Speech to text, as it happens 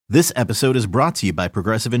This episode is brought to you by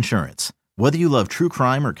Progressive Insurance. Whether you love true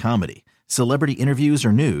crime or comedy, celebrity interviews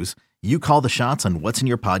or news, you call the shots on what's in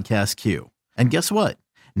your podcast queue. And guess what?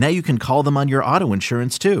 Now you can call them on your auto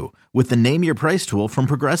insurance too with the Name Your Price tool from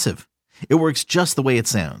Progressive. It works just the way it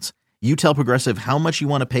sounds. You tell Progressive how much you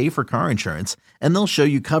want to pay for car insurance, and they'll show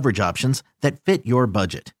you coverage options that fit your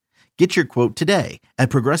budget. Get your quote today at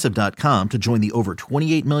Progressive.com to join the over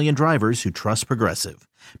 28 million drivers who trust Progressive.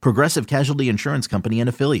 Progressive Casualty Insurance Company and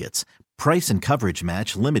Affiliates. Price and coverage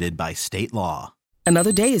match limited by state law.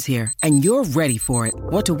 Another day is here, and you're ready for it.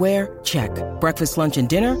 What to wear? Check. Breakfast, lunch, and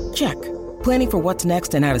dinner? Check. Planning for what's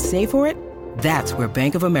next and how to save for it? That's where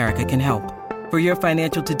Bank of America can help. For your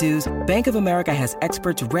financial to-dos, Bank of America has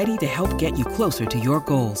experts ready to help get you closer to your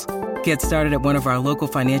goals. Get started at one of our local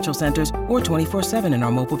financial centers or 24/7 in our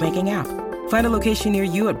mobile banking app. Find a location near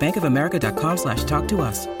you at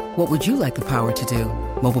bankofamerica.com/talktous. What would you like the power to do?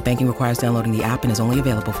 Mobile banking requires downloading the app and is only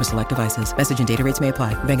available for select devices. Message and data rates may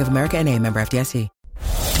apply. Bank of America N.A., member FDIC.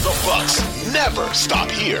 The Bucks never stop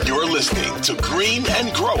here. You're listening to Green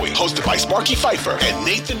and Growing, hosted by Sparky Fifer and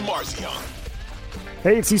Nathan Marzion.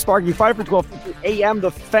 Hey, it's Sparky Fifer, 12:50 a.m. The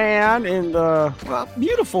Fan in the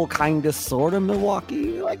beautiful, kind of, sort of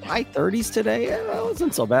Milwaukee, like high 30s today. It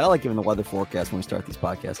wasn't so bad. I like giving the weather forecast when we start these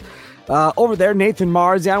podcasts. Over there, Nathan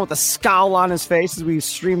Marzion with a scowl on his face as we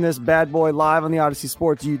stream this bad boy live on the Odyssey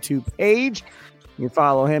Sports YouTube page. You can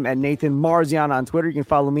follow him at Nathan Marzion on Twitter. You can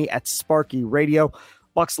follow me at Sparky Radio.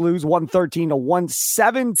 Bucks lose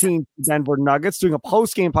 113-117 Denver Nuggets. Doing a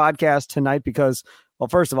post-game podcast tonight because, well,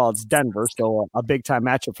 first of all, it's Denver, so a big-time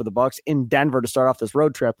matchup for the Bucks in Denver to start off this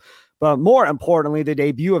road trip. But more importantly, the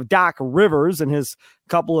debut of Doc Rivers and his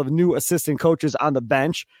couple of new assistant coaches on the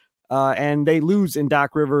bench. And they lose in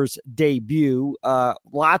Doc Rivers' debut.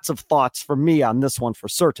 Lots of thoughts from me on this one for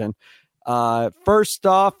certain. First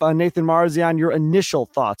off, Nathan Marzion, your initial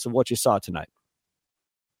thoughts of what you saw tonight.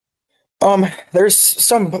 There's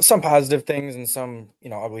some positive things and some,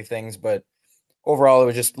 ugly things, but overall, it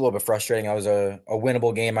was just a little bit frustrating. It was a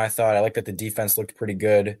winnable game, I thought. I liked that the defense looked pretty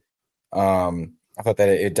good. I thought that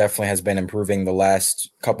it definitely has been improving the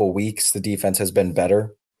last couple weeks. The defense has been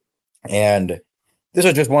better. And this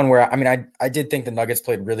was just one where, I did think the Nuggets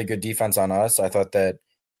played really good defense on us. I thought that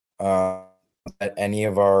any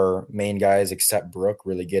of our main guys except Brook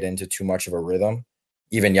really get into too much of a rhythm.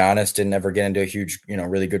 Even Giannis didn't ever get into a huge,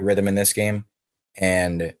 really good rhythm in this game.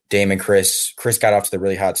 And Dame and Chris got off to the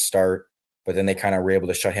really hot start, but then they kind of were able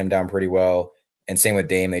to shut him down pretty well. And same with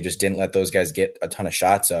Dame, they just didn't let those guys get a ton of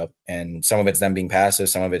shots up. And some of it's them being passive,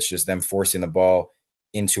 some of it's just them forcing the ball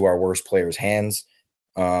into our worst players' hands.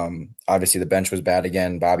 Obviously, the bench was bad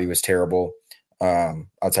again. Bobby was terrible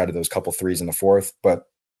outside of those couple threes in the fourth. But,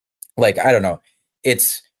 I don't know.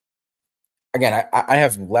 It's, again, I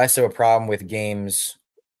have less of a problem with games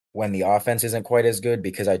when the offense isn't quite as good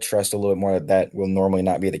because I trust a little bit more that will normally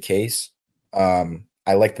not be the case.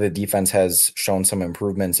 I like that the defense has shown some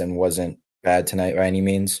improvements and wasn't bad tonight by any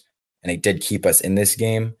means. And it did keep us in this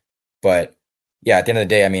game. But, yeah, at the end of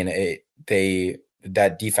the day,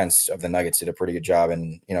 that defense of the Nuggets did a pretty good job.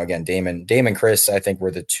 And, again, Dame and Chris, I think,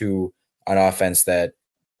 were the two on offense that,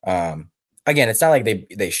 again, it's not like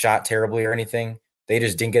they shot terribly or anything. They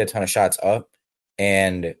just didn't get a ton of shots up,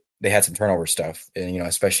 and they had some turnover stuff. And,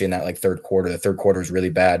 especially in that third quarter, the third quarter is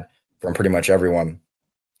really bad from pretty much everyone.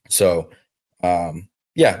 So,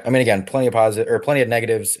 again, plenty of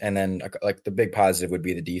negatives. And then the big positive would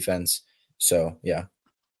be the defense. So, yeah.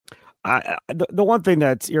 The one thing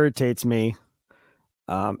that irritates me,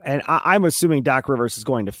 and I'm assuming Doc Rivers is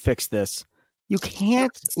going to fix this. You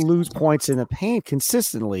can't lose points in the paint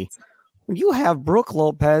consistently. When you have Brook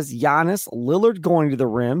Lopez, Giannis, Lillard going to the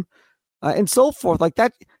rim, and so forth like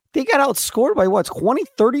that, they got outscored by 20,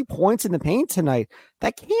 30 points in the paint tonight.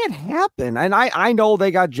 That can't happen. And I know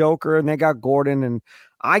they got Joker and they got Gordon, and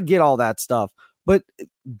I get all that stuff. But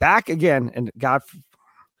back again, and God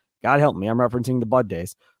help me, I'm referencing the Bud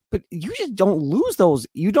days. But you just don't lose those.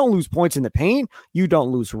 You don't lose points in the paint. You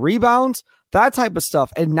don't lose rebounds, that type of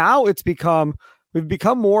stuff. And now we've become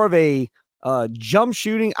more of a jump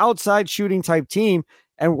shooting, outside shooting type team,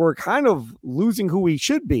 and we're kind of losing who we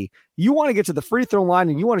should be. You want to get to the free throw line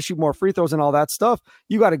and you want to shoot more free throws and all that stuff,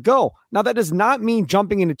 you got to go. Now, that does not mean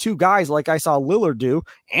jumping into two guys like I saw Lillard do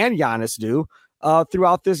and Giannis do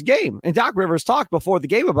throughout this game. And Doc Rivers talked before the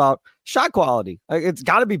game about shot quality. It's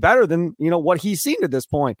got to be better than, what he's seen at this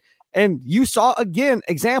point. And you saw, again,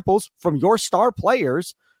 examples from your star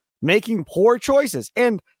players making poor choices.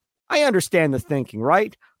 And I understand the thinking,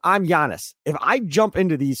 right? I'm Giannis. If I jump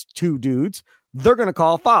into these two dudes, they're going to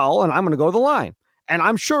call a foul and I'm going to go to the line. And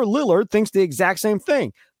I'm sure Lillard thinks the exact same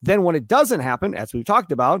thing. Then when it doesn't happen, as we've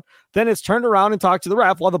talked about, then it's turned around and talked to the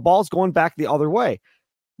ref while the ball's going back the other way.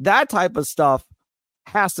 That type of stuff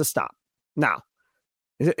has to stop. Now,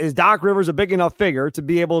 is Doc Rivers a big enough figure to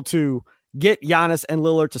be able to get Giannis and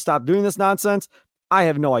Lillard to stop doing this nonsense? I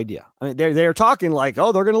have no idea. I mean, they're talking like,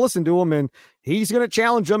 oh, they're going to listen to him and he's going to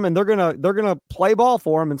challenge them and they're going to play ball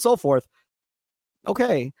for him and so forth.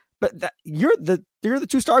 Okay, but you're the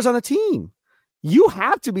two stars on the team. You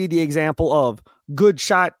have to be the example of good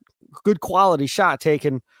quality shot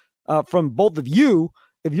taken from both of you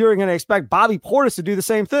if you're going to expect Bobby Portis to do the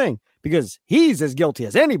same thing, because he's as guilty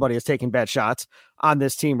as anybody is taking bad shots on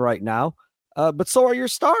this team right now. But so are your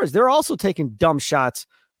stars. They're also taking dumb shots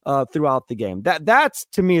throughout the game. That's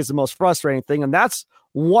to me is the most frustrating thing. And that's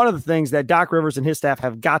one of the things that Doc Rivers and his staff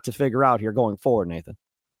have got to figure out here going forward, Nathan.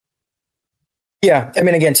 Yeah. I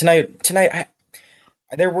mean, again, tonight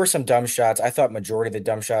there were some dumb shots. I thought majority of the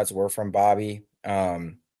dumb shots were from Bobby.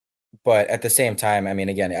 But at the same time, I mean,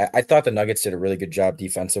 again, I thought the Nuggets did a really good job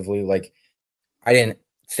defensively. Like, I didn't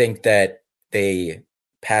think that they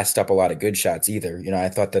passed up a lot of good shots either. You know, I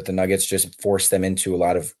thought that the Nuggets just forced them into a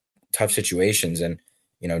lot of tough situations. And,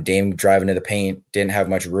 you know, Dame driving to the paint, didn't have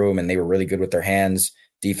much room, and they were really good with their hands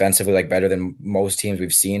defensively, like better than most teams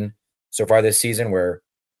we've seen so far this season, where,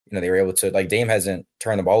 you know, they were able to, like, Dame hasn't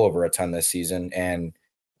turned the ball over a ton this season. And,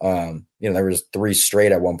 you know, there was 3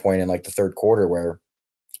 straight at one point in like the third quarter where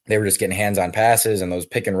they were just getting hands-on passes and those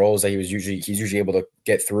pick and rolls that he's usually able to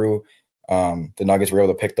get through. The Nuggets were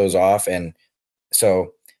able to pick those off. And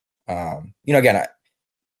so, you know, again,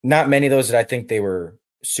 not many of those that I think they were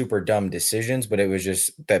super dumb decisions, but it was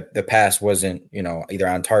just that the pass wasn't, you know, either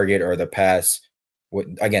on target or the pass,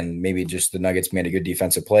 again, maybe just the Nuggets made a good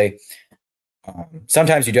defensive play.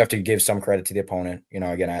 Sometimes you do have to give some credit to the opponent. You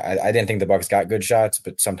know, again, I didn't think the Bucks got good shots,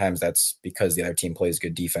 but sometimes that's because the other team plays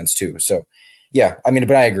good defense too. So, yeah, I mean,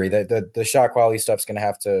 but I agree that the shot quality stuff's going to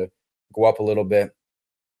have to go up a little bit.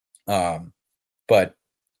 But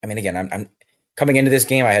I mean, again, I'm coming into this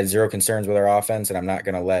game, I had zero concerns with our offense, and I'm not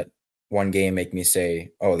going to let one game make me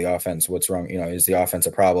say, oh, the offense, what's wrong? You know, is the offense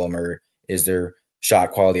a problem, or is their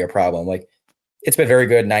shot quality a problem? Like, it's been very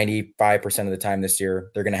good 95% of the time this year.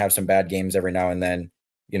 They're going to have some bad games every now and then,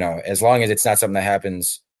 you know, as long as it's not something that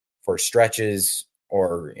happens for stretches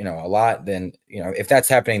or, you know, a lot, then, you know, if that's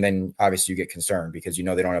happening, then obviously you get concerned because, you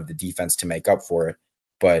know, they don't have the defense to make up for it.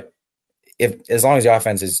 But as long as the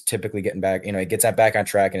offense is typically getting back, you know, it gets that back on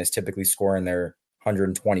track and is typically scoring their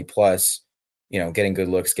 120 plus, you know, getting good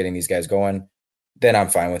looks, getting these guys going, then I'm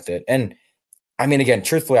fine with it. And I mean, again,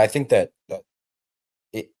 truthfully, I think that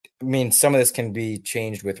some of this can be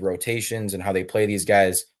changed with rotations and how they play these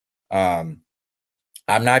guys. I'm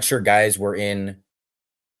not sure guys were in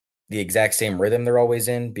the exact same rhythm they're always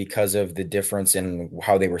in because of the difference in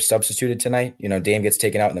how they were substituted tonight. You know, Dame gets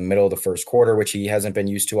taken out in the middle of the first quarter, which he hasn't been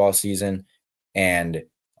used to all season. And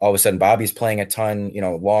all of a sudden Bobby's playing a ton, you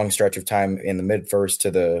know, long stretch of time in the mid first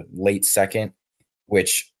to the late second,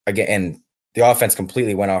 which again, and the offense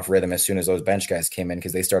completely went off rhythm as soon as those bench guys came in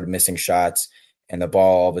because they started missing shots and the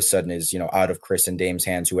ball all of a sudden is, you know, out of Chris and Dame's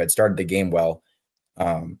hands, who had started the game well.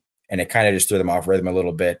 And it kind of just threw them off rhythm a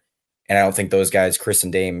little bit. And I don't think those guys, Chris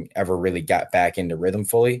and Dame, ever really got back into rhythm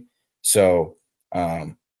fully. So, you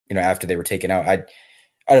know, after they were taken out, I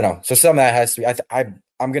don't know. So some of that has to be,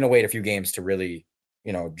 I'm going to wait a few games to really,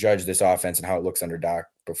 you know, judge this offense and how it looks under Doc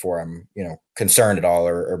before I'm, you know, concerned at all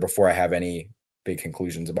or before I have any big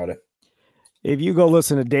conclusions about it. If you go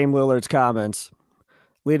listen to Dame Lillard's comments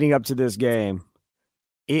leading up to this game,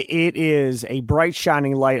 it is a bright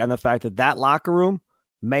shining light on the fact that locker room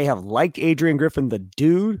may have liked Adrian Griffin, the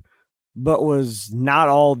dude, but was not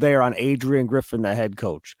all there on Adrian Griffin, the head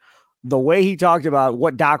coach. The way he talked about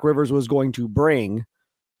what Doc Rivers was going to bring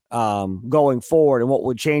going forward and what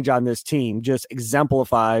would change on this team just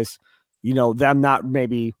exemplifies, you know, them not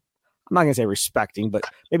maybe, I'm not going to say respecting, but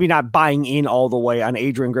maybe not buying in all the way on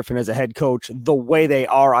Adrian Griffin as a head coach the way they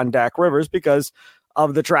are on Doc Rivers because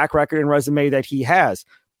of the track record and resume that he has.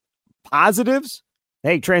 Positives,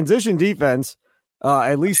 hey, transition defense,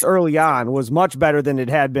 at least early on, was much better than it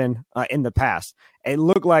had been in the past. It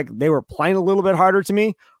looked like they were playing a little bit harder to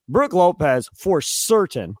me. Brook Lopez, for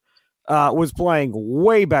certain, was playing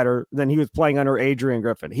way better than he was playing under Adrian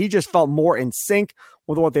Griffin. He just felt more in sync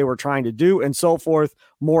with what they were trying to do and so forth,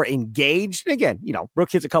 more engaged. And again, you know,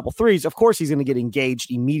 Brook hits a couple threes. Of course, he's going to get engaged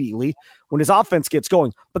immediately when his offense gets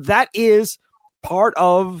going. But that is part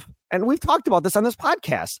of And we've talked about this on this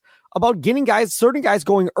podcast about getting certain guys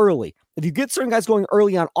going early. If you get certain guys going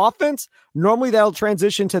early on offense, normally that'll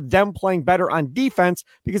transition to them playing better on defense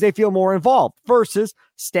because they feel more involved versus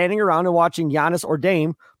standing around and watching Giannis or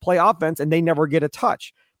Dame play offense and they never get a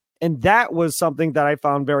touch. And that was something that I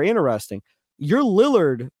found very interesting. Your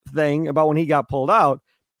Lillard thing about when he got pulled out,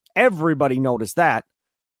 everybody noticed that.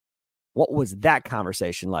 What was that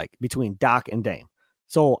conversation like between Doc and Dame?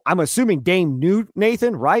 So I'm assuming Dame knew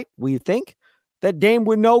Nathan, right? We think that Dame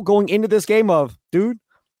would know going into this game of, dude,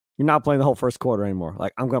 you're not playing the whole first quarter anymore.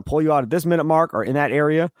 Like, I'm going to pull you out at this minute mark or in that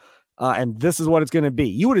area, and this is what it's going to be.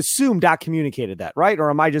 You would assume Doc communicated that, right? Or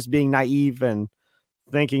am I just being naive and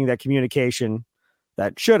thinking that communication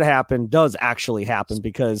that should happen does actually happen?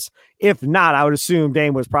 Because if not, I would assume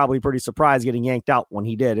Dame was probably pretty surprised getting yanked out when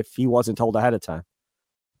he did if he wasn't told ahead of time.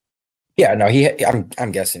 Yeah, no,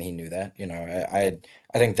 I'm guessing he knew that. You know, I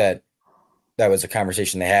think that was a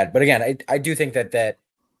conversation they had. But again, I do think that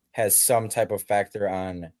has some type of factor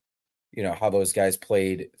on, you know, how those guys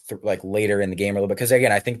played like later in the game a little bit. Because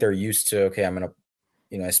again, I think they're used to, okay, I'm gonna,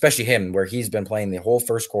 you know, especially him where he's been playing the whole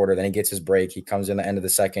first quarter, then he gets his break, he comes in the end of the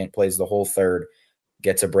second, plays the whole third,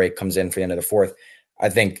 gets a break, comes in for the end of the fourth. I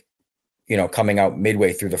think, you know, coming out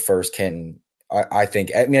midway through the first I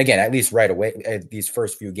think, I mean, again, at least right away, these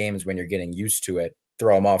first few games when you're getting used to it,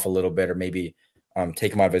 throw him off a little bit or maybe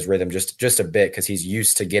take him out of his rhythm just a bit because he's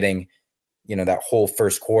used to getting, you know, that whole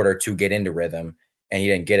first quarter to get into rhythm, and he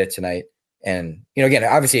didn't get it tonight. And, you know, again,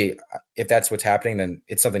 obviously, if that's what's happening, then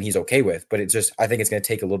it's something he's okay with. But it's just, I think it's going to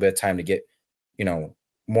take a little bit of time to get, you know,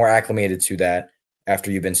 more acclimated to that after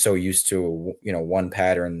you've been so used to, you know, one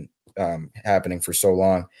pattern happening for so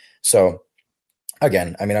long. So,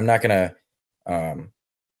 again, I mean, I'm not going to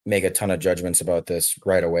make a ton of judgments about this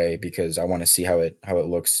right away because I want to see how it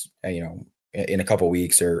looks, you know, in a couple of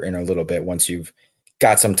weeks or in a little bit once you've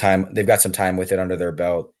got some time, they've got some time with it under their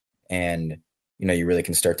belt, and you know, you really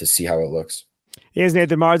can start to see how it looks. Here's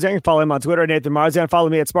Nathan Marzian. Follow him on Twitter, Nathan Marzian. Follow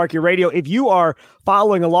me at Sparky Radio. If you are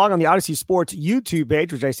following along on the Odyssey Sports YouTube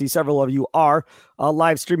page, which I see several of you are,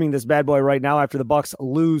 live streaming this bad boy right now after the Bucks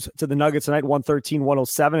lose to the Nuggets tonight,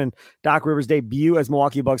 113-107, and Doc Rivers' debut as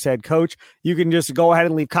Milwaukee Bucks head coach. You can just go ahead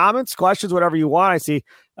and leave comments, questions, whatever you want. I see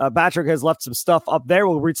Patrick has left some stuff up there.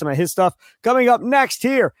 We'll read some of his stuff. Coming up next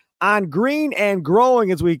here on Green and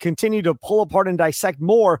Growing as we continue to pull apart and dissect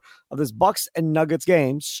more of this Bucks and Nuggets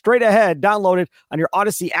game. Straight ahead, download it on your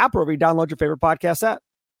Odyssey app or wherever you download your favorite podcast app.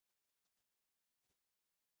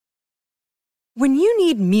 When you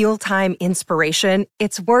need mealtime inspiration,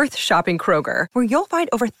 it's worth shopping Kroger, where you'll find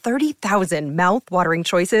over 30,000 mouth-watering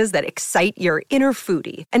choices that excite your inner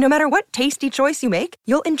foodie. And no matter what tasty choice you make,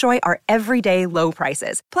 you'll enjoy our everyday low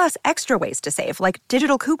prices, plus extra ways to save, like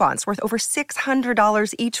digital coupons worth over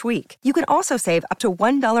 $600 each week. You can also save up to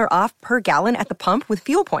 $1 off per gallon at the pump with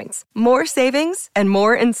fuel points. More savings and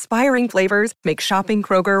more inspiring flavors make shopping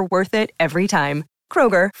Kroger worth it every time.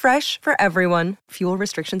 Kroger, fresh for everyone. Fuel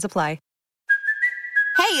restrictions apply.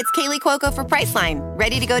 Hey, it's Kaylee Cuoco for Priceline.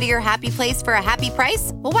 Ready to go to your happy place for a happy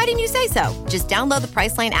price? Well, why didn't you say so? Just download the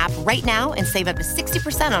Priceline app right now and save up to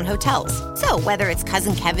 60% on hotels. So whether it's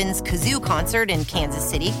Cousin Kevin's Kazoo Concert in Kansas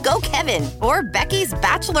City, go Kevin, or Becky's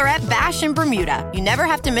Bachelorette Bash in Bermuda, you never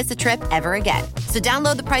have to miss a trip ever again. So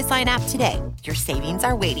download the Priceline app today. Your savings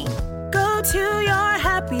are waiting. Go to your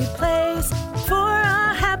happy place for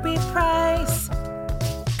a happy price.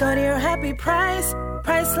 Go to your happy price,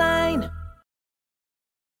 Priceline.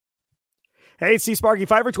 Hey, it's Sparky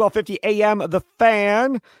Fifer, 1250 AM, The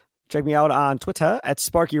Fan. Check me out on Twitter at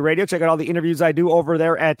Sparky Radio. Check out all the interviews I do over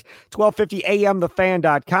there at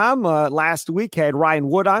 1250amthefan.com. Last week, I had Ryan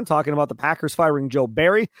Wood on talking about the Packers firing Joe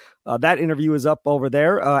Barry. That interview is up over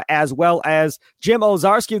there, as well as Jim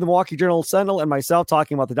Ozarski of the Milwaukee Journal-Sentinel and myself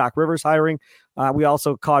talking about the Doc Rivers hiring. We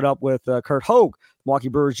also caught up with Kurt Hogue, Milwaukee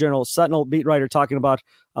Brewers Journal-Sentinel beat writer, talking about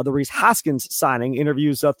the Rhys Hoskins signing.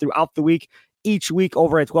 Interviews throughout the week, each week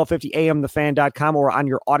over at 1250amthefan.com or on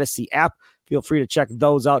your Odyssey app. Feel free to check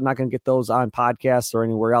those out. Not going to get those on podcasts or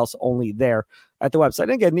anywhere else, only there at the website.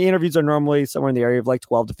 And again, the interviews are normally somewhere in the area of like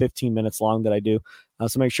 12 to 15 minutes long that I do.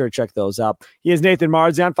 So make sure to check those out. He is Nathan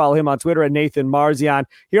Marzian. Follow him on Twitter at Nathan Marzian.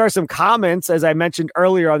 Here are some comments, as I mentioned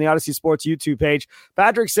earlier on the Odyssey Sports YouTube page.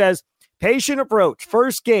 Patrick says, patient approach.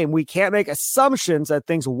 First game, we can't make assumptions that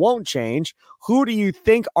things won't change. Who do you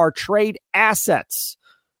think are trade assets?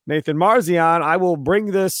 Nathan Marzian, I will bring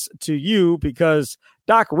this to you because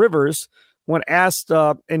Doc Rivers, when asked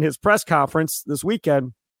in his press conference this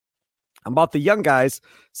weekend about the young guys,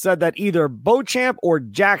 said that either Beauchamp or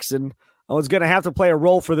Jackson was going to have to play a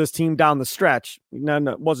role for this team down the stretch.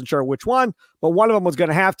 Wasn't sure which one, but one of them was going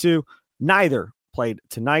to have to. Neither played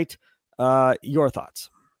tonight. Your thoughts?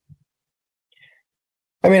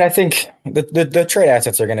 I mean, I think the trade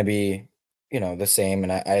assets are going to be, the same.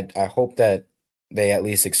 And I hope that they at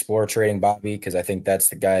least explore trading Bobby, because I think that's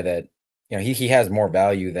the guy that, he has more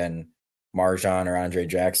value than MarJon or Andre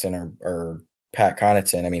Jackson or Pat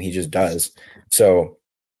Connaughton. I mean, he just does. So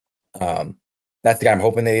that's the guy I'm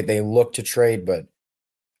hoping they look to trade. But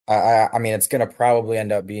I mean, it's going to probably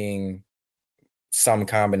end up being some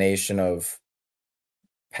combination of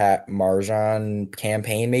Pat MarJon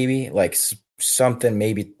campaign, maybe like something,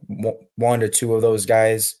 maybe one to two of those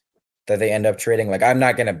guys that they end up trading. Like, I'm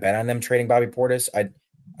not going to bet on them trading Bobby Portis. I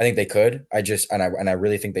think they could. I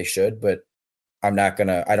really think they should, but I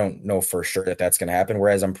don't know for sure that that's going to happen.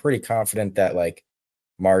 Whereas I'm pretty confident that like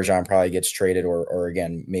MarJon probably gets traded or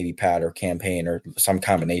again, maybe Pat or campaign or some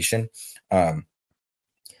combination. I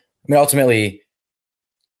mean, ultimately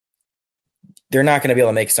they're not going to be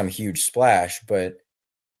able to make some huge splash, but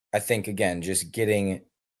I think again, just getting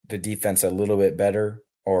the defense a little bit better,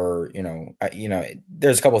 or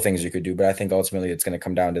there's a couple of things you could do, but I think ultimately it's going to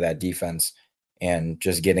come down to that defense and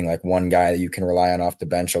just getting like one guy that you can rely on off the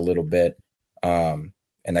bench a little bit, and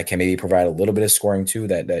that can maybe provide a little bit of scoring too,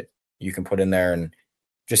 that you can put in there, and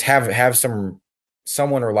just have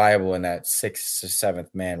someone reliable in that 6th to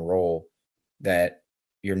 7th man role that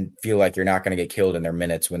you feel like you're not going to get killed in their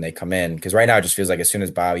minutes when they come in. Because right now it just feels like as soon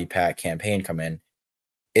as Bobby, Pat, campaign come in,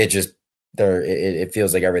 it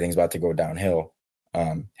feels like everything's about to go downhill.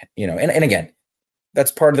 And again,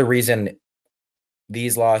 that's part of the reason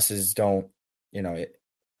these losses don't,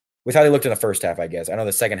 with how they looked in the first half, I guess. I know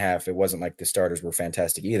the second half, it wasn't like the starters were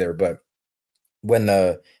fantastic either, but when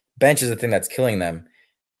the bench is the thing that's killing them,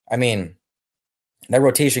 I mean, that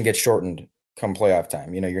rotation gets shortened come playoff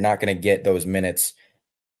time. You're not going to get those minutes.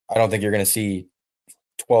 I don't think you're going to see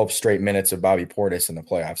 12 straight minutes of Bobby Portis in the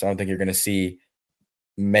playoffs. I don't think you're going to see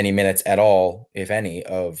many minutes at all, if any,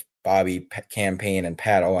 of Bobby, campaign, and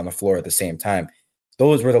Pat all on the floor at the same time.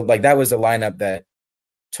 Those were that was the lineup that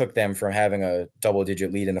took them from having a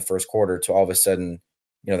double-digit lead in the first quarter to all of a sudden,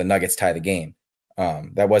 the Nuggets tie the game.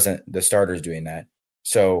 That wasn't the starters doing that.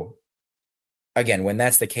 So again, when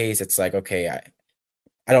that's the case, it's like, okay,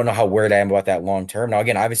 I don't know how worried I am about that long term. Now,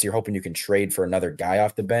 again, obviously you're hoping you can trade for another guy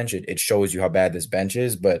off the bench. It shows you how bad this bench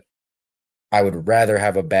is, but I would rather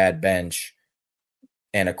have a bad bench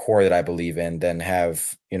and a core that I believe in than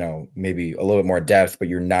have, maybe a little bit more depth, but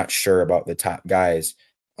you're not sure about the top guys.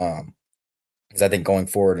 Because I think going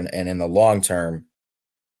forward and in the long term,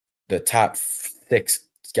 the top 6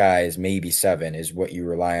 guys, maybe 7, is what you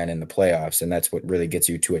rely on in the playoffs. And that's what really gets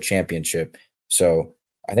you to a championship. So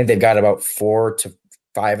I think they've got about 4 to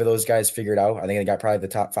 5 of those guys figured out. I think they got probably the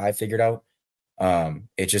top 5 figured out.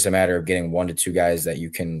 It's just a matter of getting 1 to 2 guys that you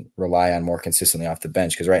can rely on more consistently off the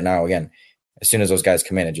bench. Because right now, again, as soon as those guys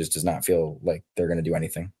come in, it just does not feel like they're going to do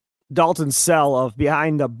anything. Dalton Sell of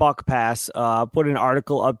Behind the Buck Pass put an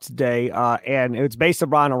article up today, and it's based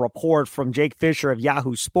upon a report from Jake Fisher of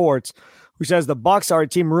Yahoo Sports, who says the Bucks are a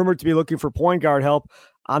team rumored to be looking for point guard help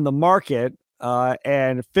on the market.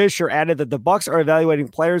 And Fisher added that the Bucks are evaluating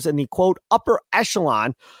players in the, quote, upper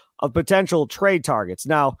echelon of potential trade targets.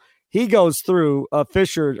 Now, he goes through,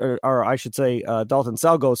 Fisher, or I should say Dalton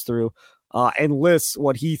Sell goes through and lists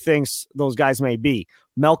what he thinks those guys may be.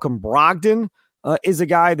 Malcolm Brogdon is a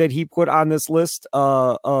guy that he put on this list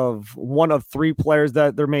of one of 3 players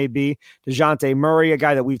that there may be. DeJounte Murray, a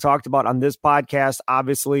guy that we've talked about on this podcast,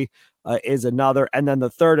 obviously, is another. And then the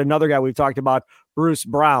third, another guy we've talked about, Bruce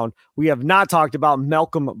Brown. We have not talked about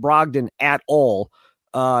Malcolm Brogdon at all.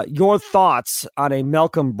 Your thoughts on a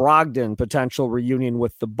Malcolm Brogdon potential reunion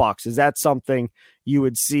with the Bucks? Is that something you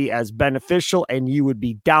would see as beneficial and you would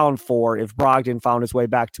be down for if Brogdon found his way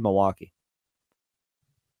back to Milwaukee?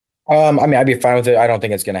 I mean, I'd be fine with it. I don't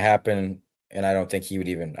think it's going to happen. And I don't think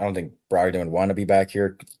I don't think Brogdon would want to be back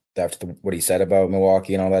here after what he said about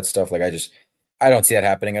Milwaukee and all that stuff. Like, I don't see that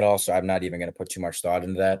happening at all. So I'm not even going to put too much thought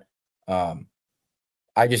into that.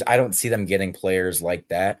 I don't see them getting players like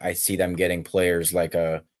that. I see them getting players like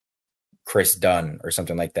a Chris Dunn or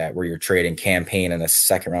something like that, where you're trading campaign and a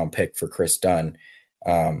 2nd round pick for Chris Dunn.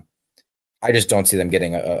 I just don't see them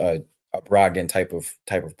getting a Brogdon type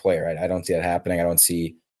of player. I don't see that happening. I don't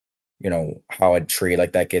see, how a trade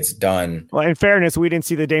like that gets done. Well, in fairness, we didn't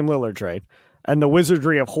see the Dame Lillard trade, and the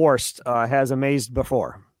wizardry of Horst has amazed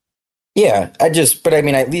before. Yeah, but I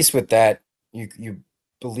mean, at least with that, you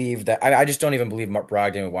believe that. I just don't even believe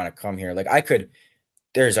Brogdon would want to come here. Like,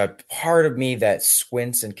 there's a part of me that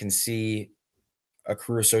squints and can see a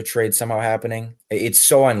Caruso trade somehow happening. It's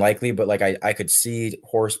so unlikely, but like I could see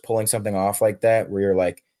Horst pulling something off like that, where you're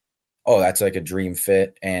like, oh, that's like a dream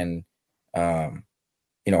fit. And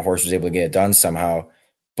Horst was able to get it done somehow.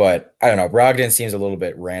 But I don't know. Brogdon seems a little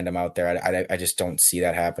bit random out there. I just don't see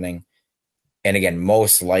that happening. And again,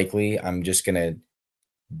 most likely, I'm just going to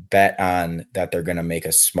bet on that they're going to make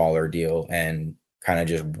a smaller deal and kind of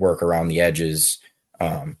just work around the edges,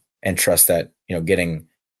 and trust that, getting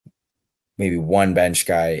maybe one bench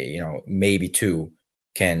guy, maybe two,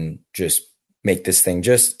 can just make this thing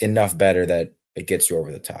just enough better that it gets you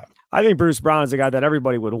over the top. I think Bruce Brown is a guy that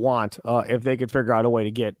everybody would want if they could figure out a way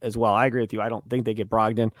to get as well. I agree with you. I don't think they get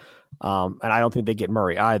Brogdon, and I don't think they get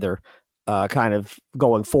Murray either, kind of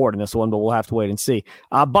going forward in this one, but we'll have to wait and see.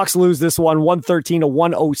 Bucks lose this one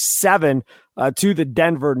 113-107 to the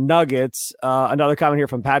Denver Nuggets. Another comment here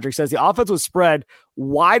from Patrick says the offense was spread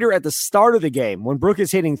wider at the start of the game. When Brook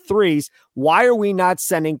is hitting threes, why are we not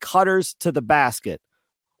sending cutters to the basket?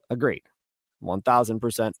 Agreed.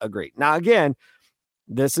 1,000% agreed. Now, again,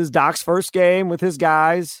 this is Doc's first game with his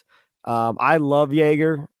guys. I love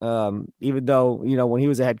Jaeger, even though, when he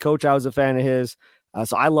was a head coach, I was a fan of his.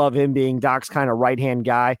 So I love him being Doc's kind of right-hand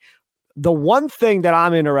guy. The one thing that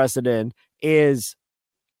I'm interested in is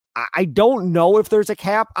I don't know if there's a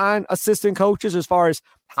cap on assistant coaches as far as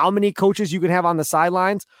how many coaches you can have on the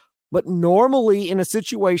sidelines. But normally in a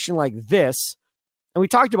situation like this, and we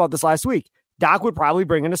talked about this last week, Doc would probably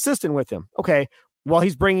bring an assistant with him. Okay, well,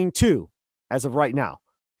 he's bringing two as of right now.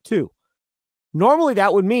 Two. Normally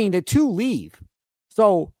that would mean that two leave.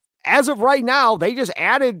 So as of right now, they just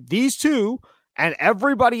added these two, and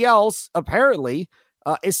everybody else apparently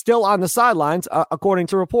is still on the sidelines, according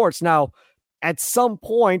to reports. Now, at some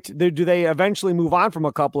point, do they eventually move on from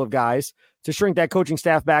a couple of guys to shrink that coaching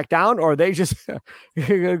staff back down, or are they just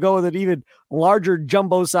go with an even larger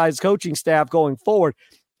jumbo-sized coaching staff going forward?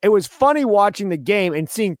 It was funny watching the game and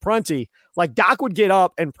seeing Prunty. Like, Doc would get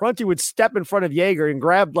up and Prunty would step in front of Jaeger and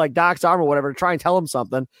grab like Doc's arm or whatever to try and tell him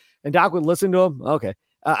something. And Doc would listen to him. Okay.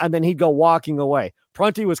 And then he'd go walking away.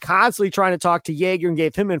 Prunty was constantly trying to talk to Jaeger and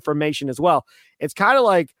gave him information as well. It's kind of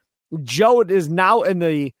like Joe is now in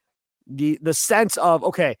the sense of,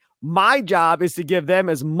 okay, my job is to give them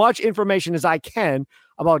as much information as I can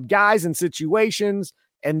about guys and situations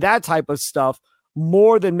and that type of stuff,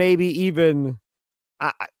 more than maybe even,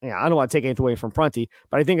 I don't want to take anything away from Prunty,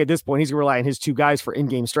 but I think at this point he's going to rely on his two guys for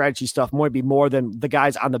in-game strategy stuff, might be more than the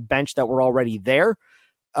guys on the bench that were already there.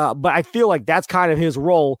 But I feel like that's kind of his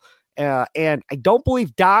role. And I don't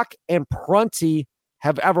believe Doc and Prunty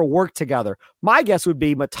have ever worked together. My guess would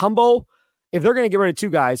be Mutombo. If they're going to get rid of two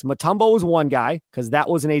guys, Mutombo was one guy, because that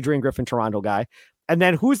was an Adrian Griffin Toronto guy. And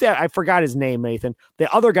then who's that? I forgot his name, Nathan.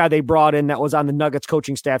 The other guy they brought in that was on the Nuggets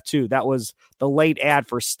coaching staff too. That was the late ad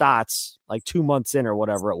for Stotts, like 2 months in or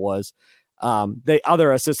whatever it was. The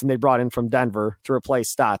other assistant they brought in from Denver to replace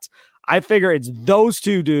Stotts. I figure it's those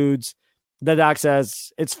two dudes that Doc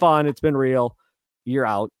says, it's fun, it's been real, you're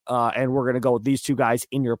out, and we're going to go with these two guys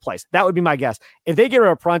in your place. That would be my guess. If they get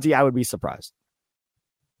rid of Prunty, I would be surprised.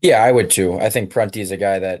 Yeah, I would too. I think Prunty is a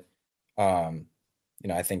guy that,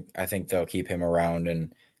 I think they'll keep him around.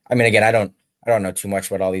 And I mean, again, I don't know too much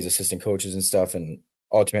about all these assistant coaches and stuff. And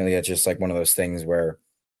ultimately, it's just like one of those things where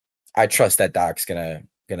I trust that Doc's gonna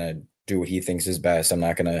do what he thinks is best. I'm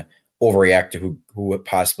not gonna overreact to who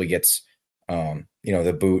possibly gets,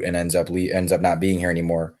 the boot and ends up not being here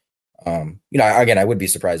anymore. Again, I would be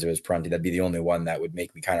surprised if it was Prunty. That'd be the only one that would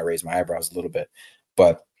make me kind of raise my eyebrows a little bit.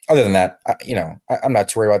 But other than that, I'm not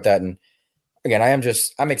too worried about that. And again,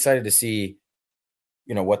 I'm excited to see,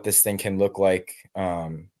 what this thing can look like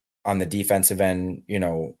on the defensive end,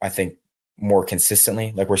 I think more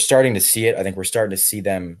consistently. Like, we're starting to see it. I think we're starting to see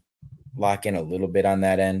them lock in a little bit on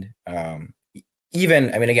that end. I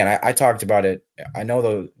talked about it. I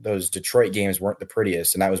know those Detroit games weren't the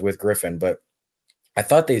prettiest, and that was with Griffin, but I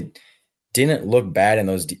thought they didn't look bad in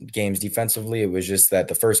those games defensively. It was just that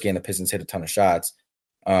the first game, the Pistons hit a ton of shots.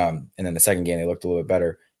 And then the second game, they looked a little bit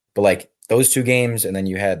better. But like those two games, and then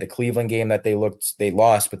you had the Cleveland game that they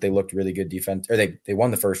lost, but they looked really good defense. Or they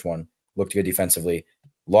won the first one, looked good defensively.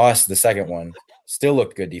 Lost the second one, still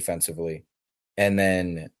looked good defensively. And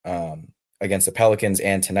then against the Pelicans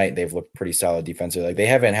and tonight, they've looked pretty solid defensively. Like, they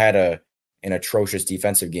haven't had an atrocious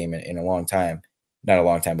defensive game in a long time. Not a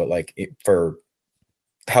long time, but for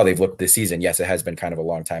how they've looked this season. Yes, it has been kind of a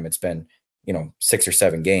long time. It's been, 6 or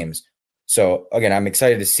 7 games. So again, I'm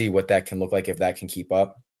excited to see what that can look like if that can keep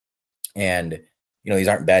up. And, these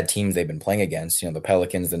aren't bad teams they've been playing against, the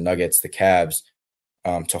Pelicans, the Nuggets, the Cavs,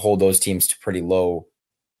 to hold those teams to pretty low,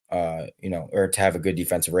 or to have a good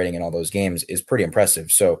defensive rating in all those games is pretty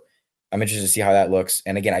impressive. So I'm interested to see how that looks.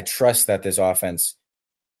 And again, I trust that this offense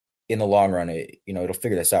in the long run, it'll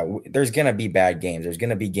figure this out. There's going to be bad games. There's going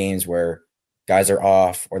to be games where, guys are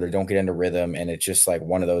off or they don't get into rhythm, and it's just like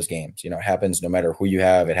one of those games. It happens no matter who you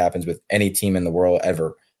have. It happens with any team in the world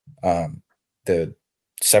ever. The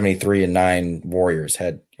 73-9 Warriors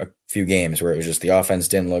had a few games where it was just the offense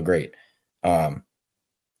didn't look great.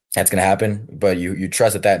 That's going to happen, but you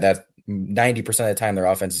trust that 90% of the time their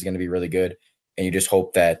offense is going to be really good, and you just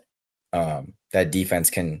hope that that defense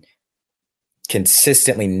can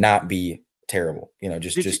consistently not be terrible.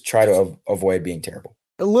 Just try to avoid being terrible.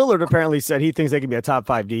 Lillard apparently said he thinks they can be a top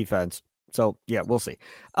 5 defense. So yeah, we'll see.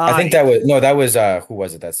 I think that was who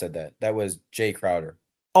was it that said that? That was Jay Crowder.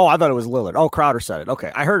 Oh, I thought it was Lillard. Oh, Crowder said it.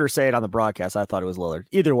 Okay, I heard her say it on the broadcast. I thought it was Lillard.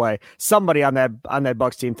 Either way, somebody on that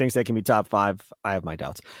Bucks team thinks they can be top 5. I have my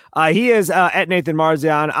doubts. He is at Nathan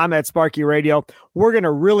Marzian. I'm at Sparky Radio. We're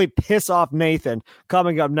gonna really piss off Nathan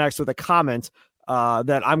coming up next with a comment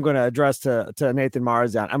that I'm going to address to Nathan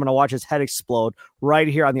Marzian. I'm going to watch his head explode right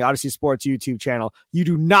here on the Odyssey Sports YouTube channel. You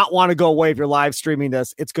do not want to go away if you're live streaming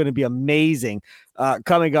this. It's going to be amazing.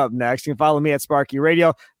 Coming up next, you can follow me at Sparky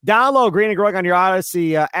Radio. Download Green and Growing on your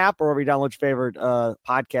Odyssey app or wherever you download your favorite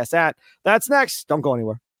podcast at. That's next. Don't go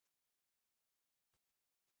anywhere.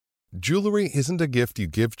 Jewelry isn't a gift you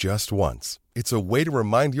give just once. It's a way to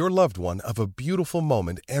remind your loved one of a beautiful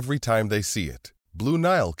moment every time they see it. Blue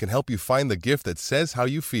Nile can help you find the gift that says how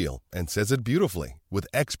you feel and says it beautifully, with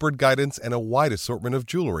expert guidance and a wide assortment of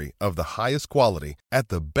jewelry of the highest quality at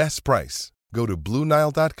the best price. Go to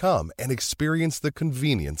BlueNile.com and experience the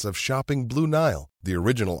convenience of shopping Blue Nile, the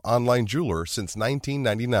original online jeweler since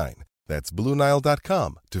 1999. That's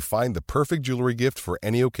BlueNile.com to find the perfect jewelry gift for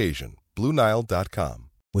any occasion. BlueNile.com.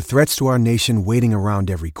 With threats to our nation waiting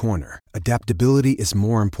around every corner, adaptability is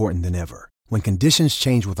more important than ever. When conditions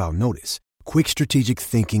change without notice, quick strategic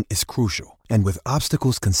thinking is crucial, and with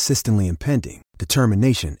obstacles consistently impending,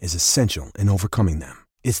 determination is essential in overcoming them.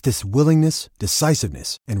 It's this willingness,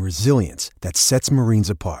 decisiveness, and resilience that sets Marines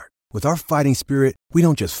apart. With our fighting spirit, we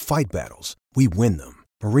don't just fight battles, we win them.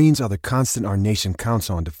 Marines are the constant our nation counts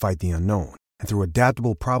on to fight the unknown, and through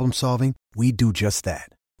adaptable problem solving, we do just that.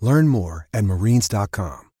 Learn more at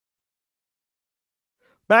Marines.com.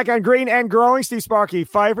 Back on Green and Growing, Steve Sparky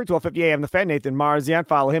Pfeiffer, 1250 AM The Fan. Nathan Marzian.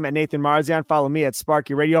 Follow him at Nathan Marzian. Follow me at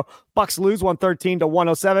Sparky Radio. Bucks lose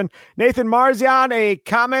 113-107. Nathan Marzian, a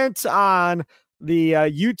comment on the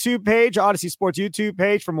YouTube page, Odyssey Sports YouTube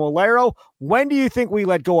page from Walero. When do you think we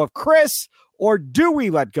let go of Chris, or do we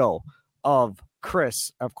let go of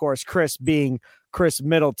Chris? Of course, Chris being Chris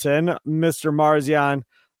Middleton. Mr. Marzian,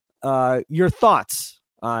 your thoughts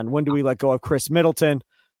on when do we let go of Chris Middleton?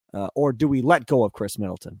 Or do we let go of Chris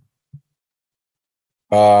Middleton?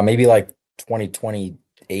 Maybe like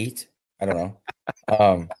 2028. I don't know.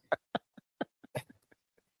 I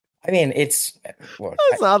mean, it's. Look,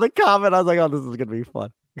 I saw the comment. I was like, "Oh, this is gonna be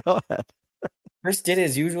fun." Go ahead. Chris did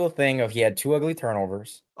his usual thing of he had 2 ugly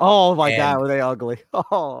turnovers. Oh my God, were they ugly?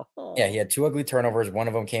 Oh. Yeah, he had 2 ugly turnovers. One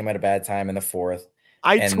of them came at a bad time in the 4th.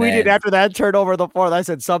 I tweeted after that turnover in the 4th. I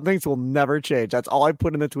said, some things will never change. That's all I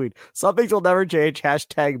put in the tweet. Some things will never change.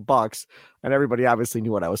 # Bucks. And everybody obviously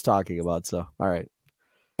knew what I was talking about. So, all right.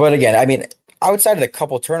 But again, I mean, outside of the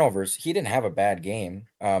couple turnovers, he didn't have a bad game.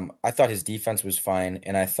 I thought his defense was fine.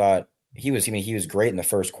 And I thought he was great in the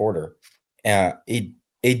first quarter.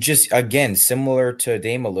 It just, again, similar to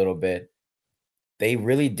Dame a little bit, they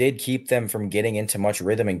really did keep them from getting into much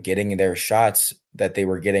rhythm and getting their shots that they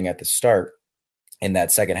were getting at the start in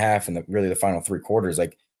that second half and really the final 3 quarters.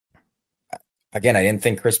 Like, again, I didn't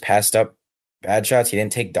think Chris passed up bad shots. He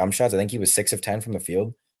didn't take dumb shots. I think he was 6 of 10 from the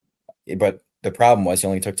field. But the problem was he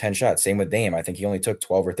only took 10 shots. Same with Dame. I think he only took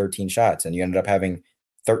 12 or 13 shots, and you ended up having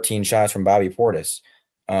 13 shots from Bobby Portis.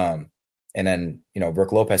 And then,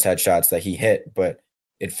 Brook Lopez had shots that he hit, but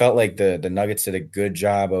it felt like the Nuggets did a good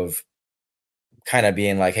job of kind of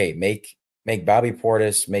being like, hey, make Bobby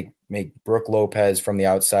Portis, make Brook Lopez from the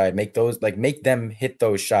outside, make them hit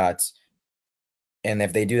those shots. And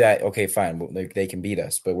if they do that, okay, fine, they can beat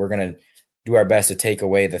us. But we're going to do our best to take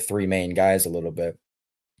away the 3 main guys a little bit.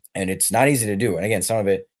 And it's not easy to do. And again, some of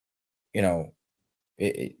it,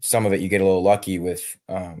 some of it you get a little lucky with,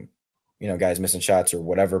 guys missing shots or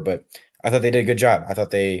whatever. But I thought they did a good job. I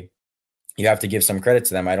thought you have to give some credit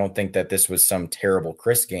to them. I don't think that this was some terrible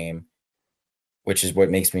Chris game, which is what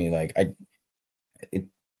makes me like, I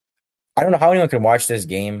don't know how anyone can watch this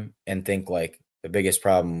game and think like the biggest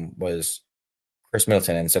problem was Chris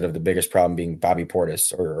Middleton instead of the biggest problem being Bobby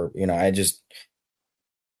Portis or I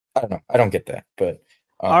don't know. I don't get that, but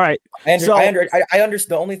all right. I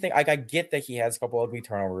understand. The only thing I get that he has a couple ugly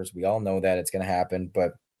turnovers. We all know that it's going to happen,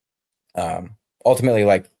 but ultimately,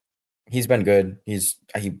 like, he's been good. He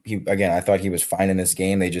again, I thought he was fine in this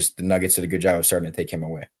game. The Nuggets did a good job of starting to take him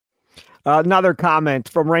away. Another comment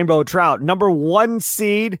from Rainbow Trout. Number 1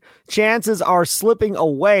 seed, chances are slipping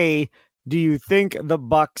away. Do you think the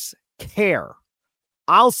Bucks care?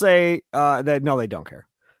 I'll say that no, they don't care.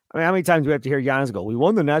 I mean, how many times do we have to hear Giannis go, we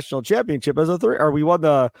won the national championship as a 3, or we won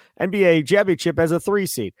the NBA championship as a 3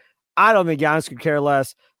 seed. I don't think Giannis could care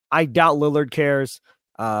less. I doubt Lillard cares.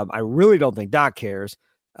 I really don't think Doc cares.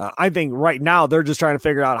 I think right now they're just trying to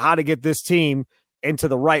figure out how to get this team into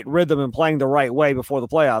the right rhythm and playing the right way before the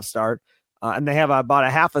playoffs start. And they have about a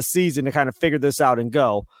half a season to kind of figure this out and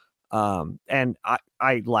go. And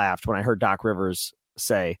I laughed when I heard Doc Rivers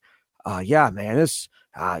say, yeah, man, this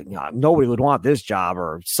nobody would want this job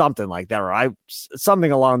or something like that, or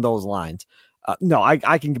something along those lines. No,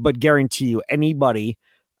 I can but guarantee you anybody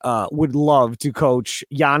would love to coach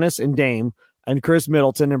Giannis and Dame and Chris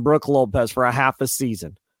Middleton and Brook Lopez for a half a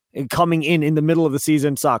season. And coming in the middle of the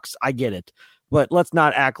season sucks. I get it. But let's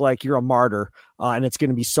not act like you're a martyr and it's going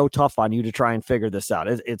to be so tough on you to try and figure this out.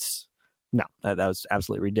 No, that was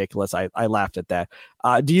absolutely ridiculous. I laughed at that.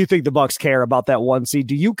 Do you think the Bucks care about that 1 seed?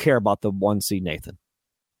 Do you care about the 1 seed, Nathan?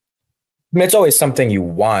 I mean, it's always something you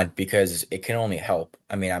want because it can only help.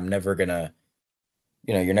 I mean, I'm never going to,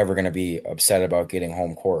 you're never going to be upset about getting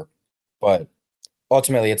home court. But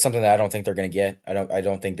ultimately, it's something that I don't think they're going to get. I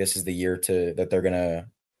don't think this is the year that they're going to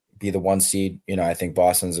be the 1 seed. I think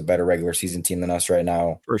Boston's a better regular season team than us right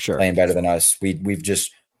now. For sure. Playing better than us. We're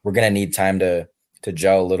going to need time to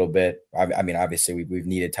gel a little bit. I mean, obviously we've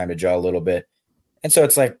needed time to gel a little bit. And so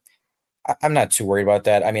it's like, I'm not too worried about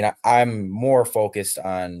that. I mean, I'm more focused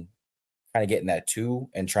on kind of getting that 2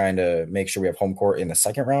 and trying to make sure we have home court in the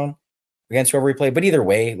second round against whoever we play. But either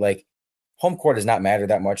way, like, home court has not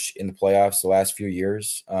mattered that much in the playoffs the last few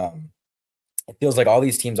years. It feels like all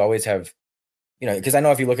these teams always have, because I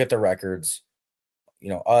know if you look at the records,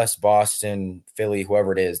 us, Boston, Philly,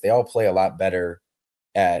 whoever it is, they all play a lot better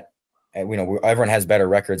everyone has better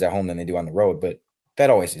records at home than they do on the road, but that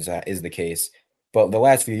always is the case. But the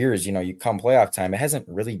last few years, you come playoff time, it hasn't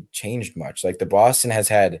really changed much. Like, the Boston has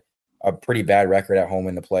had a pretty bad record at home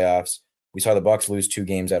in the playoffs. We saw the Bucks lose 2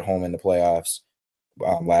 games at home in the playoffs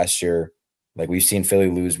last year. Like, we've seen Philly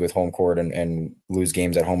lose with home court and lose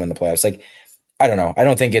games at home in the playoffs. Like, I don't know. I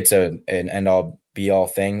don't think it's an end all be all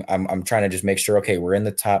thing. I'm trying to just make sure, okay, we're in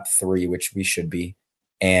the top 3, which we should be,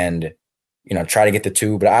 and try to get the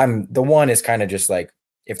 2. But the 1 is kind of just like,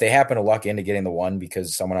 if they happen to luck into getting the 1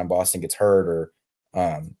 because someone on Boston gets hurt or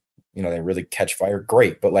they really catch fire,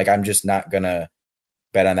 great. But like, I'm just not gonna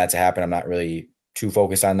bet on that to happen. I'm not really too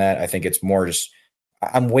focused on that. I think it's more just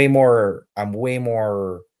I'm way more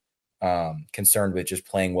concerned with just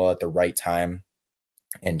playing well at the right time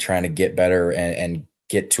and trying to get better and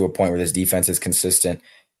get to a point where this defense is consistent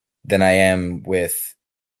than I am with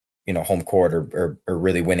home court or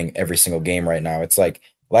really winning every single game right now. It's like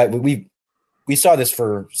we saw this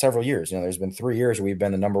for several years. There's been 3 years where we've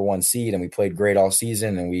been the number 1 seed and we played great all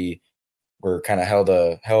season, and we were kind of held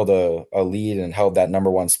a lead and held that number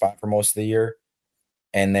 1 spot for most of the year.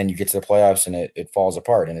 And then you get to the playoffs and it falls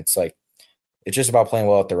apart. And it's like, it's just about playing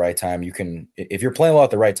well at the right time. If you're playing well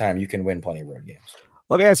at the right time, you can win plenty of road games.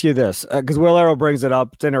 Let me ask you this, because Will Arrow brings it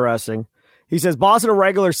up. It's interesting. He says, Boston, a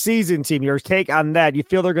regular season team. Your take on that? You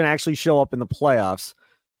feel they're going to actually show up in the playoffs?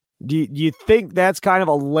 Do you think that's kind of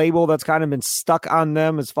a label that's kind of been stuck on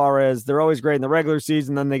them, as far as they're always great in the regular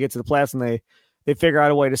season, then they get to the playoffs and they figure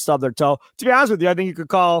out a way to stub their toe? To be honest with you, I think you could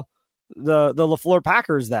call the LaFleur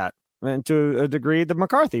Packers that, and to a degree, the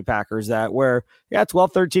McCarthy Packers that, where,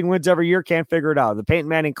 12, 13 wins every year, can't figure it out. The Peyton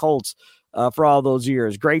Manning Colts for all those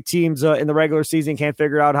years. Great teams in the regular season, can't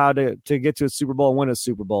figure out how to get to a Super Bowl and win a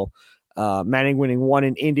Super Bowl. Manning winning 1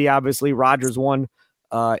 in Indy, obviously. Rodgers won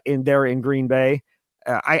in Green Bay.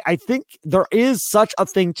 I think there is such a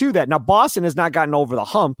thing to that. Now, Boston has not gotten over the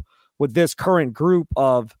hump with this current group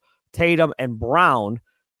of Tatum and Brown.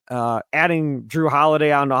 Adding Drew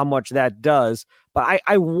Holiday, I don't know how much that does. But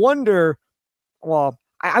I wonder,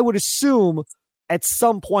 I would assume at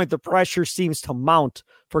some point the pressure seems to mount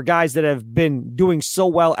for guys that have been doing so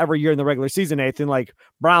well every year in the regular season, Nathan, like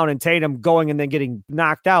Brown and Tatum going and then getting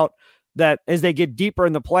knocked out, that as they get deeper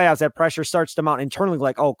in the playoffs, that pressure starts to mount internally,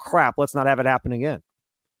 like, oh, crap, let's not have it happen again.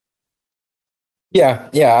 Yeah.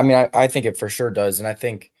 I mean, I think it for sure does. And I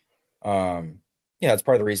think, that's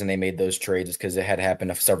part of the reason they made those trades, is because it had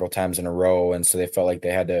happened several times in a row. And so they felt like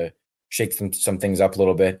they had to shake some things up a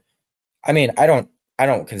little bit. I mean, I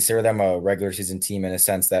don't consider them a regular season team in a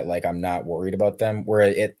sense that, like, I'm not worried about them, where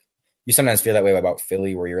you sometimes feel that way about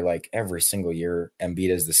Philly, where you're like, every single year Embiid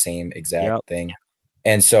is the same exact thing.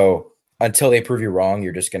 And so until they prove you wrong,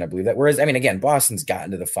 you're just going to believe that. Whereas, I mean, again, Boston's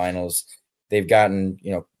gotten to the finals. They've gotten,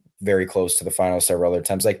 very close to the finals several other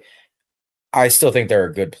times. Like, I still think they're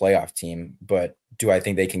a good playoff team, but do I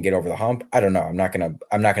think they can get over the hump? I don't know. I'm not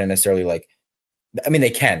gonna necessarily like. I mean, they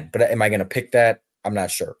can, but am I gonna pick that? I'm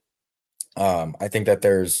not sure. I think that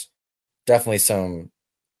there's definitely some,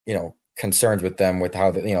 concerns with them with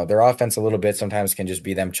how their offense a little bit sometimes can just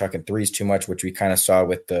be them chucking threes too much, which we kind of saw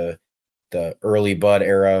with the early Bud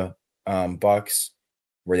era Bucks,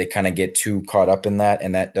 where they kind of get too caught up in that,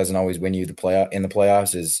 and that doesn't always win you the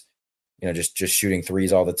playoffs. Is just shooting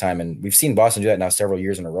threes all the time, and we've seen Boston do that now several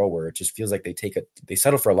years in a row, where it just feels like they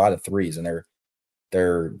settle for a lot of threes, and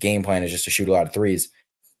their game plan is just to shoot a lot of threes.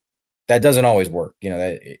 That doesn't always work.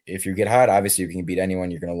 That if you get hot, obviously you can beat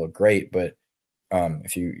anyone. You're going to look great, but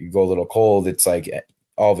if you go a little cold, it's like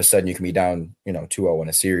all of a sudden you can be down, 2-0 in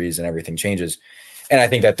a series and everything changes. And I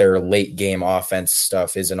think that their late game offense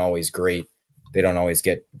stuff isn't always great. They don't always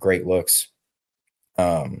get great looks.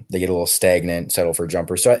 They get a little stagnant, settle for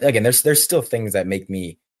jumpers. So again, there's still things that make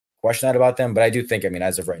me question that about them, but I do think,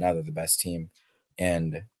 as of right now, they're the best team.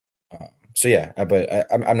 And so yeah,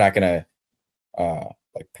 but I'm not going to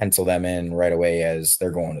pencil them in right away as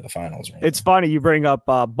they're going to the finals. Right? It's funny you bring up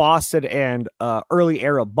Boston and early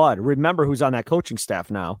era Bud. Remember who's on that coaching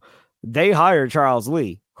staff now. They hired Charles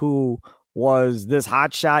Lee, who was this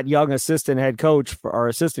hotshot young assistant coach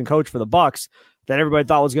for the Bucks that everybody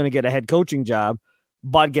thought was going to get a head coaching job.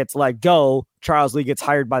 Bud gets let go. Charles Lee gets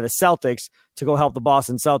hired by the Celtics to go help the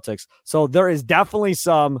Boston Celtics. So there is definitely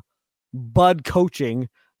some Bud coaching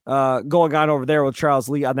going on over there with Charles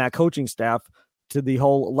Lee on that coaching staff, to the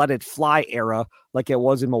whole let it fly era like it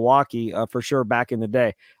was in Milwaukee for sure back in the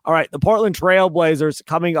day. All right, the Portland Trailblazers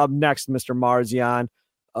coming up next, Mr. Marzian.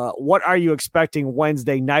 What are you expecting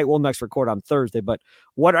Wednesday night? We'll next record on Thursday, but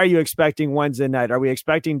what are you expecting Wednesday night? Are we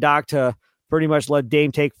expecting Doc to pretty much let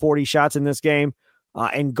Dame take 40 shots in this game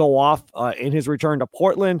and go off in his return to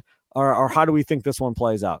Portland? Or how do we think this one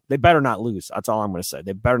plays out? They better not lose. That's all I'm going to say.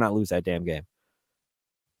 They better not lose that damn game.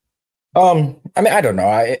 I don't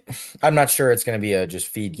know. I'm not sure it's going to be a just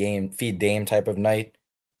feed Dame type of night,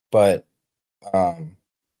 but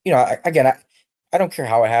again, I don't care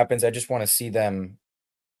how it happens. I just want to see them,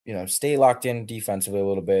 stay locked in defensively a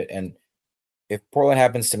little bit. And if Portland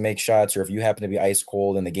happens to make shots, or if you happen to be ice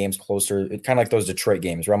cold and the game's closer, it's kind of like those Detroit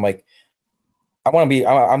games where I'm like, I'm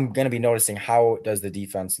going to be noticing how does the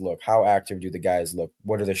defense look? How active do the guys look?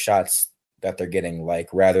 What are the shots that they're getting like,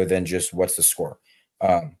 rather than just what's the score?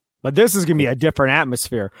 But this is going to be a different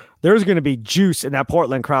atmosphere. There's going to be juice in that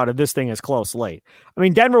Portland crowd if this thing is close late. I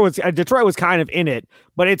mean, Detroit was kind of in it,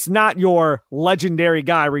 but it's not your legendary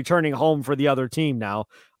guy returning home for the other team now.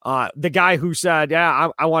 The guy who said, yeah,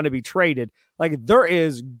 I want to be traded. Like, there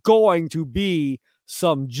is going to be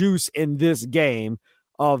some juice in this game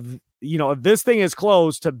of, if this thing is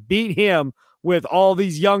close, to beat him with all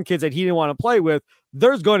these young kids that he didn't want to play with.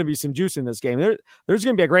 There's going to be some juice in this game. There's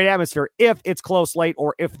going to be a great atmosphere if it's close late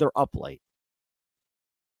or if they're up late.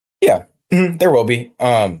 Yeah, there will be.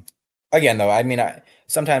 Again, though,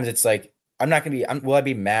 sometimes it's like, will I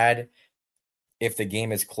be mad if the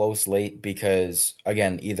game is close late? Because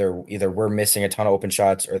again, either we're missing a ton of open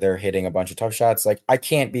shots or they're hitting a bunch of tough shots. Like, I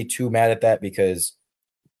can't be too mad at that, because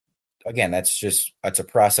again, that's a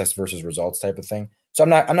process versus results type of thing. So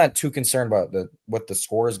I'm not too concerned about what the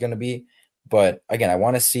score is going to be. But again, I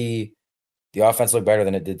want to see the offense look better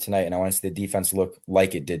than it did tonight, and I want to see the defense look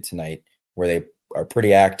like it did tonight, where they are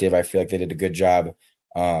pretty active. I feel like they did a good job.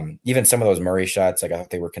 Even some of those Murray shots, like, I thought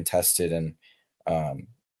they were contested, and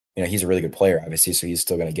he's a really good player, obviously, so he's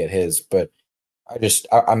still going to get his. But I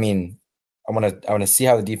want to see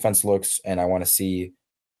how the defense looks, and I want to see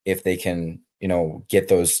if they can get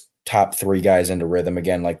those top three guys into rhythm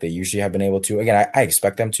again, like they usually have been able to. Again, I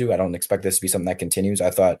expect them to. I don't expect this to be something that continues. I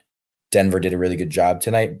thought Denver did a really good job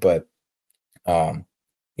tonight, but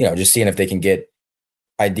just seeing if they can get,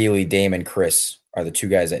 ideally, Dame and Chris are the two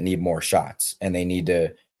guys that need more shots, and they need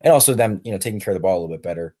to, and also them, taking care of the ball a little bit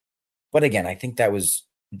better. But again, I think that was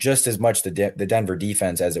just as much the Denver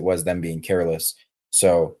defense as it was them being careless.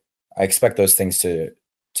 So I expect those things to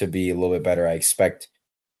be a little bit better. I expect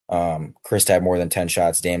Chris to have more than 10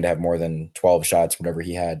 shots, Dame to have more than 12 shots, whatever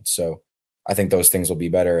he had. So I think those things will be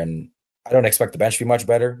better, and I don't expect the bench to be much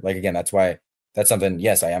better. Like, again, that's something,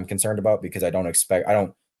 yes, I am concerned about, because I don't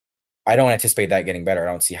anticipate that getting better.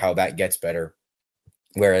 I don't see how that gets better.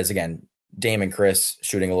 Whereas, again, Dame and Chris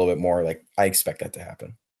shooting a little bit more, like, I expect that to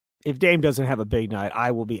happen. If Dame doesn't have a big night,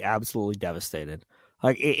 I will be absolutely devastated.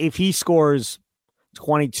 Like, if he scores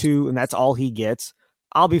 22 and that's all he gets,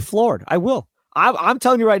 I'll be floored. I will. I'm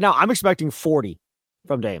telling you right now, I'm expecting 40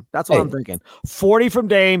 from Dame. That's what I'm thinking. 40 from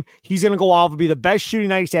Dame. He's going to go off and be the best shooting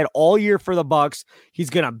night he's had all year for the Bucks. He's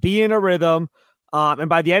going to be in a rhythm. And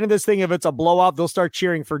by the end of this thing, if it's a blowout, they'll start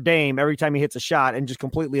cheering for Dame every time he hits a shot and just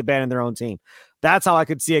completely abandon their own team. That's how I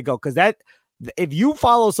could see it go. Because if you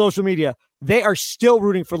follow social media, they are still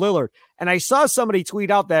rooting for Lillard. And I saw somebody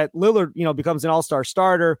tweet out that Lillard, becomes an all-star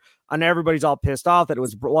starter, and everybody's all pissed off that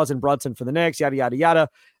it wasn't Brunson for the Knicks, yada, yada, yada.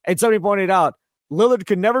 And somebody pointed out, Lillard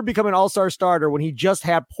could never become an all-star starter when he just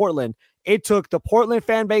had Portland. It took the Portland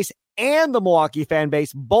fan base and the Milwaukee fan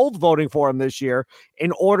base both voting for him this year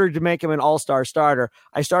in order to make him an all-star starter.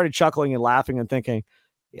 I started chuckling and laughing and thinking,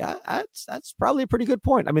 yeah, that's probably a pretty good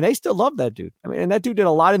point. I mean, they still love that dude. I mean, and that dude did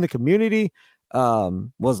a lot in the community,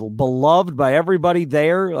 was beloved by everybody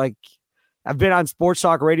there. Like, I've been on sports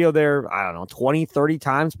talk radio there, I don't know, 20, 30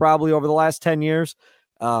 times probably over the last 10 years.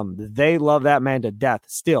 They love that man to death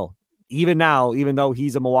still. Even now, even though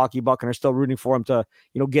he's a Milwaukee Buck and are still rooting for him to,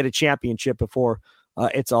 get a championship before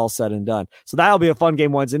it's all said and done. So that'll be a fun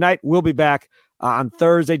game Wednesday night. We'll be back on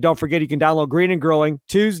Thursday. Don't forget, you can download Green and Growing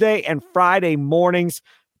Tuesday and Friday mornings.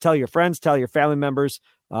 Tell your friends, tell your family members.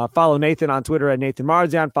 Follow Nathan on Twitter at Nathan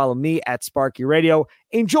Marzian. Follow me at Sparky Radio.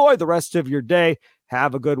 Enjoy the rest of your day.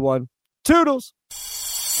 Have a good one. Toodles.